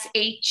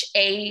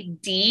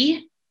 Shades.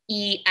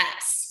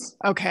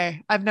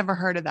 Okay, I've never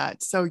heard of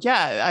that. So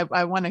yeah,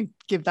 I want to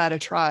give that a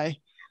try.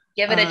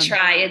 Give it a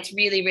try. It's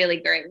really, really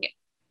great.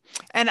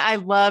 And I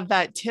love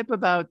that tip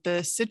about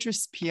the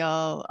citrus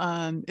peel.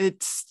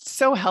 It's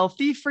so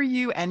healthy for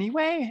you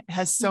anyway. It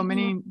has so Mhm.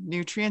 many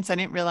nutrients. I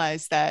didn't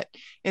realize that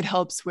it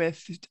helps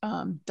with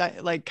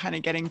like kind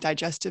of getting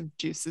digestive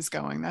juices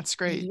going. That's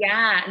great.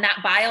 Yeah, and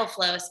that bile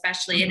flow,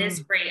 especially, it is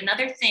Mhm. great.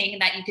 Another thing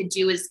that you could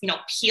do is,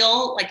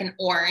 peel like an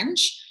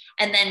orange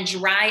and then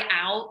dry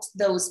out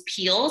those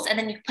peels, and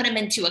then you put them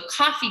into a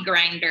coffee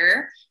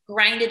grinder,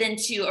 grind it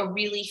into a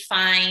really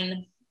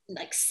fine,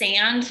 like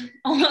sand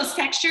almost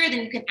texture.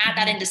 Then you can add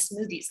that Mhm. into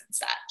smoothies and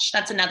such.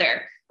 That's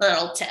another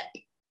little tip.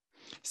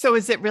 So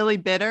is it really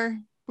bitter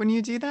when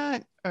you do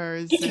that, or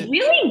is It's it?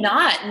 really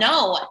not.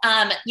 No.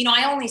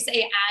 I only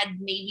say add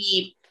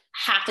maybe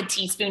half a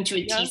teaspoon to a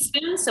Yeah.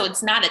 teaspoon, so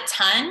it's not a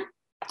ton.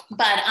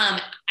 But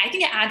I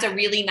think it adds a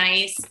really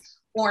nice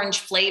orange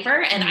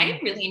flavor, and I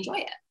Mm. really enjoy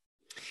it.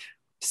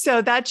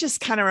 So that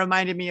just kind of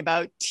reminded me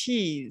about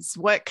teas.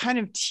 What kind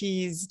of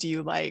teas do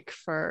you like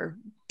for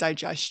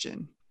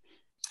digestion?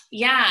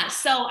 Yeah.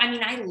 So,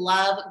 I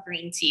love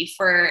green tea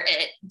for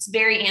it. It's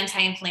very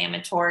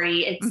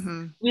anti-inflammatory. It's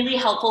Hmm. really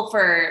helpful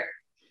for,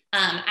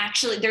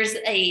 actually, there's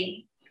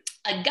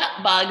a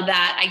gut bug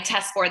that I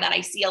test for that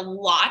I see a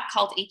lot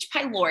called H.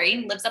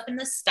 pylori, lives up in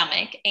the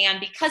stomach.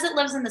 And because it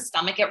lives in the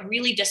stomach, it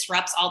really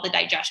disrupts all the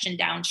digestion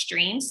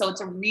downstream. So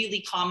it's a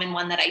really common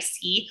one that I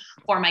see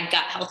for my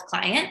gut health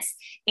clients.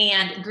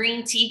 And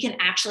green tea can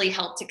actually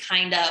help to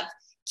kind of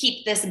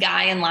keep this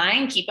guy in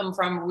line, keep him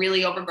from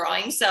really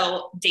overgrowing.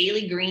 So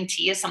daily green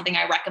tea is something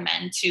I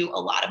recommend to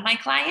a lot of my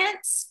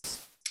clients.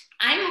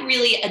 I'm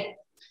really a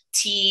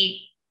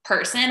tea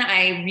person.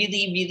 I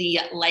really, really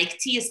like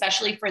tea,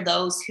 especially for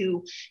those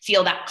who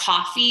feel that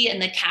coffee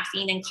and the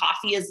caffeine in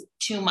coffee is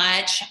too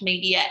much.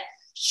 Maybe it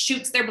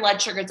shoots their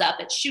blood sugars up,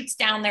 it shoots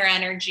down their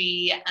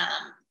energy,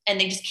 and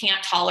they just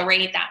can't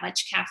tolerate that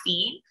much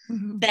caffeine.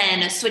 Mm-hmm.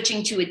 Then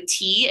switching to a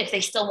tea if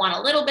they still want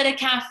a little bit of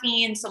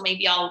caffeine. So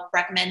maybe I'll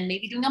recommend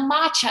maybe doing a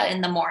matcha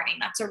in the morning.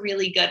 That's a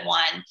really good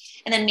one.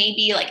 And then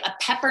maybe like a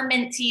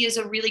peppermint tea is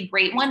a really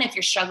great one if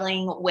you're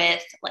struggling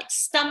with like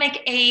stomach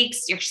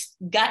aches, your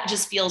gut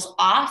just feels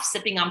off.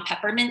 Sipping on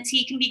peppermint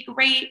tea can be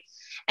great.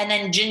 And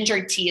then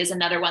ginger tea is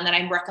another one that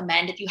I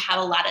recommend if you have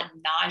a lot of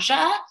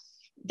nausea.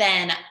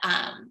 Then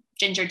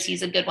ginger tea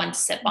is a good one to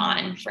sip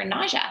on for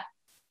nausea.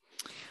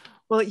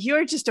 Well,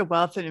 you're just a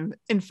wealth of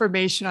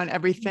information on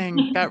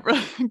everything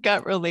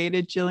gut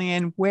related,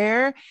 Jillian.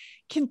 Where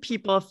can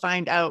people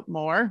find out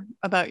more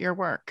about your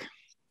work?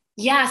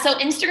 Yeah, so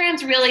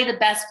Instagram's really the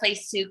best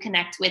place to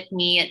connect with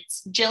me.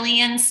 It's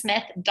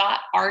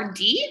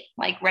jilliansmith.rd,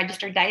 like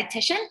registered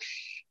dietitian.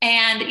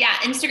 And yeah,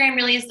 Instagram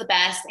really is the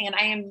best. And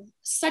I am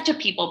such a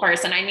people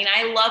person. I mean,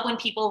 I love when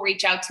people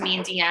reach out to me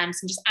in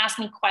DMs and just ask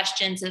me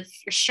questions. If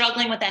you're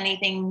struggling with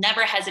anything,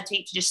 never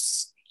hesitate to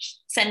just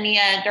send me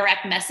a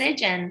direct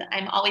message, and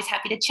I'm always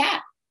happy to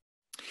chat.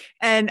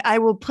 And I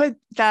will put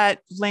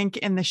that link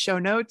in the show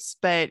notes,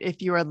 but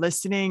if you are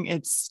listening,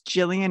 it's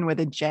Jillian with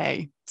a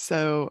J.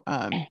 So,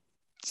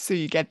 so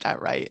you get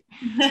that right.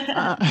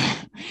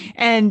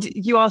 And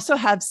you also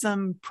have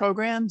some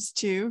programs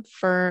too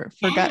for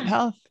gut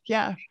health.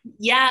 Yeah.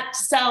 Yeah.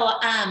 So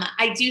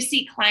I do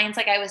see clients,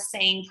 like I was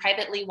saying,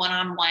 privately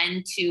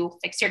one-on-one to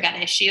fix your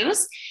gut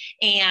issues.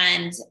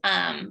 And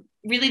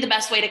really the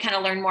best way to kind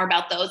of learn more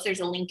about those, there's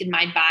a link in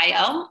my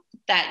bio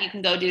that you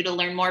can go to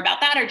learn more about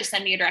that, or just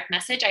send me a direct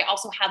message. I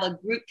also have a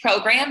group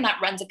program that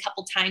runs a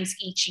couple times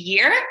each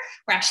year.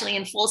 We're actually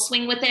in full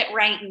swing with it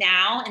right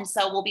now. And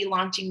so we'll be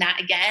launching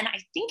that again. I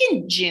think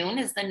in June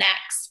is the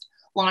next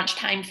launch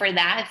time for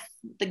that,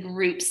 if the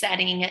group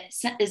setting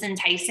is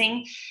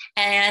enticing.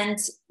 And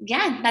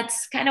yeah,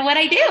 that's kind of what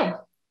I do.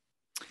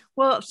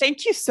 Well,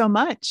 thank you so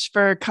much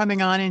for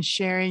coming on and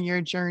sharing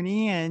your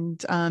journey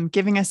and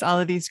giving us all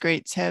of these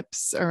great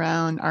tips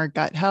around our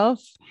gut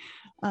health.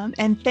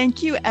 And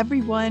thank you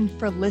everyone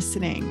for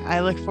listening.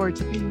 I look forward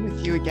to being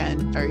with you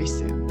again very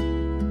soon.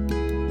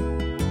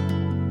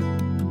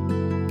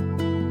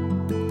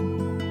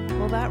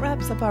 Well, that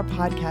wraps up our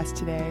podcast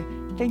today.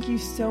 Thank you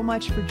so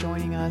much for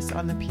joining us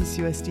on the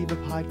PCOS Diva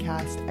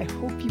podcast. I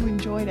hope you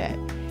enjoyed it.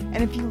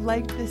 And if you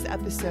liked this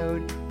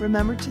episode,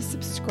 remember to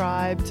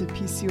subscribe to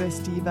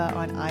PCOS Diva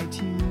on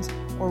iTunes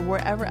or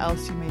wherever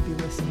else you may be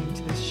listening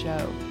to this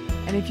show.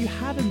 And if you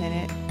have a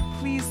minute,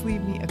 please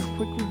leave me a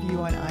quick review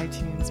on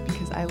iTunes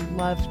because I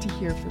love to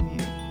hear from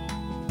you.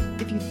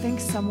 If you think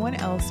someone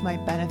else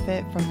might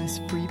benefit from this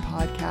free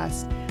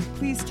podcast,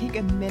 please take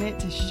a minute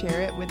to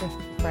share it with a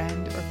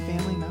friend or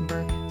family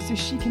member so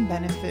she can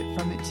benefit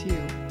from it too.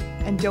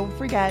 And don't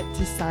forget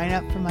to sign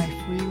up for my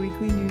free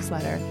weekly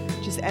newsletter.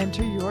 Just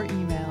enter your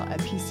email at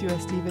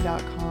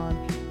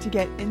PCOSdiva.com to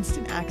get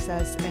instant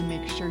access and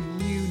make sure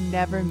you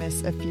never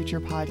miss a future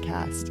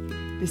podcast.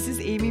 This is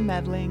Amy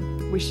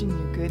Medling, wishing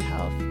you good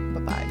health.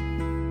 Bye-bye.